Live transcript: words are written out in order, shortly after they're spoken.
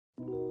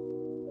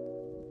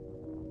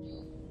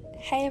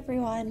Hey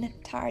everyone,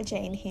 Tara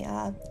Jane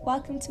here.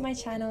 Welcome to my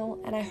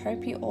channel and I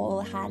hope you all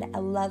had a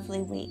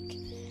lovely week.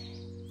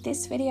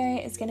 This video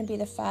is going to be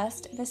the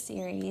first of a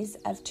series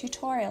of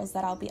tutorials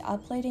that I'll be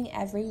uploading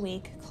every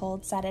week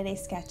called Saturday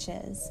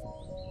Sketches.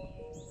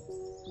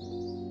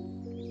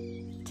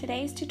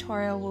 Today's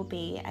tutorial will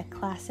be a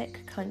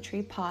classic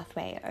country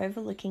pathway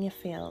overlooking a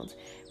field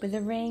with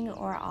a ring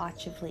or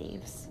arch of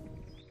leaves.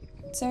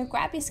 So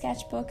grab your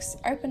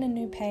sketchbooks, open a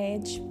new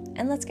page,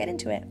 and let's get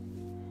into it.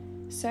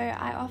 So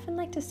I often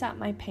like to start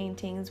my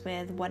paintings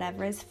with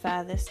whatever is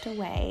furthest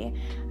away.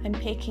 I'm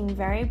picking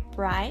very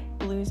bright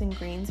blues and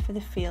greens for the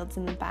fields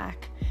in the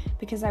back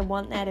because I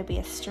want there to be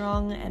a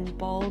strong and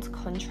bold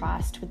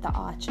contrast with the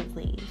arch of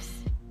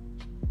leaves.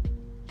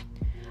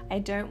 I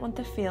don't want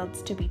the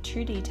fields to be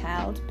too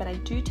detailed, but I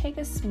do take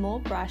a small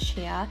brush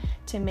here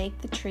to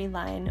make the tree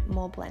line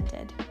more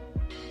blended.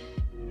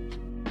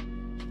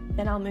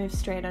 Then I'll move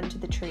straight onto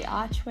the tree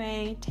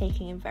archway,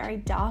 taking a very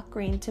dark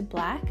green to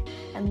black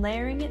and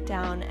layering it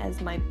down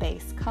as my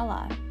base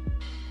color.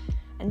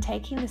 And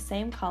taking the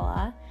same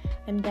color,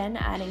 I'm then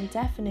adding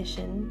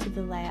definition to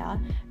the layer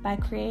by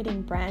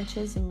creating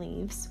branches and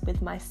leaves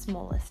with my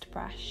smallest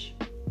brush.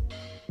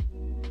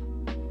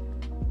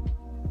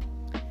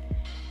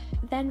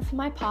 Then for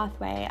my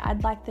pathway,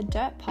 I'd like the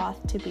dirt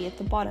path to be at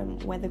the bottom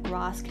where the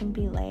grass can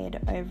be laid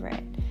over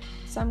it.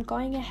 So I'm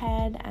going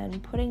ahead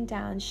and putting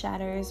down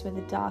shadows with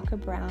a darker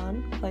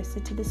brown closer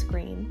to the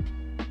screen.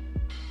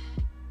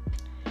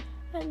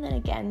 And then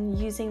again,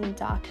 using the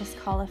darkest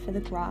color for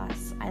the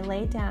grass, I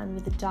lay down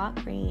with a dark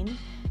green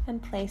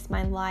and place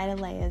my lighter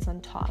layers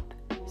on top.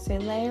 So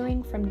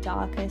layering from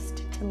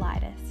darkest to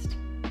lightest.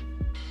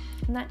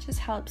 And that just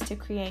helps to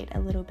create a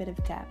little bit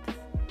of depth.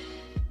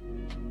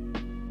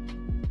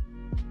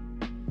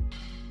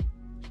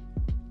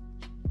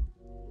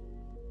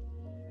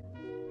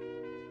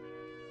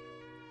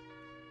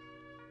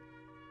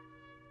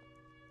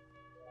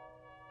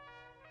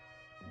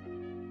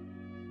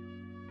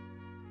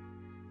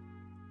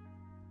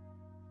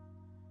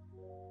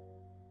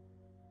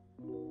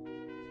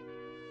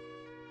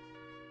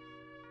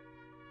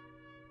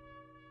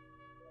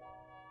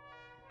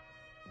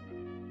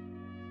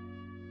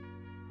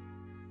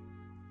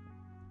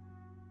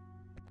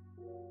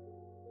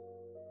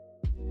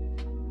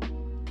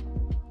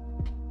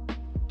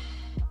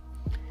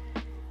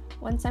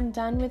 Once I'm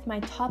done with my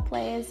top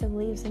layers of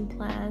leaves and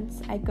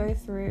plants, I go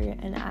through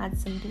and add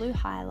some blue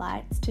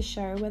highlights to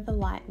show where the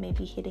light may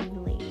be hitting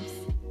the leaves.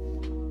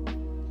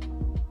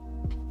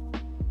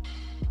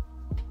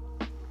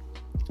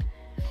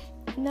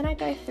 And then I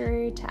go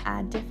through to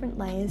add different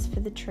layers for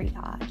the tree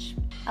arch.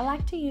 I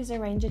like to use a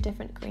range of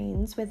different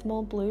greens with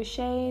more blue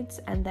shades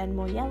and then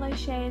more yellow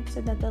shades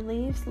so that the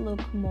leaves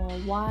look more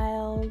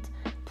wild,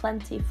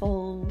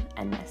 plentiful,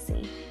 and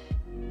messy.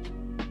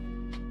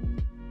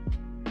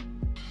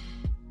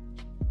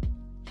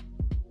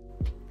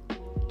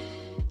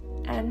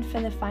 And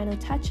for the final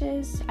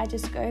touches, I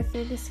just go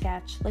through the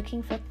sketch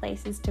looking for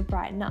places to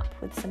brighten up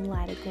with some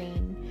lighter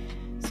green.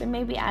 So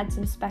maybe add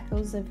some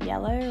speckles of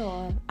yellow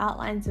or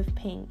outlines of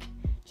pink,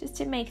 just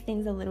to make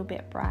things a little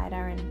bit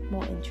brighter and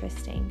more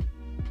interesting.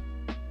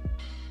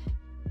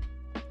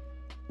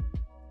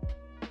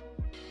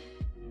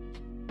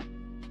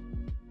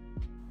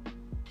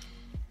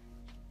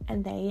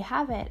 And there you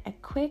have it, a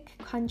quick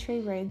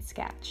country road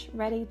sketch,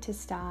 ready to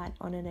start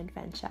on an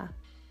adventure.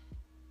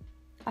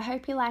 I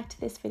hope you liked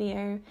this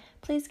video.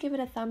 Please give it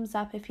a thumbs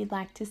up if you'd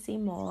like to see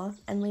more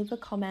and leave a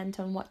comment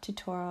on what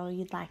tutorial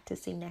you'd like to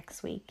see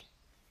next week.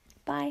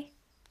 Bye!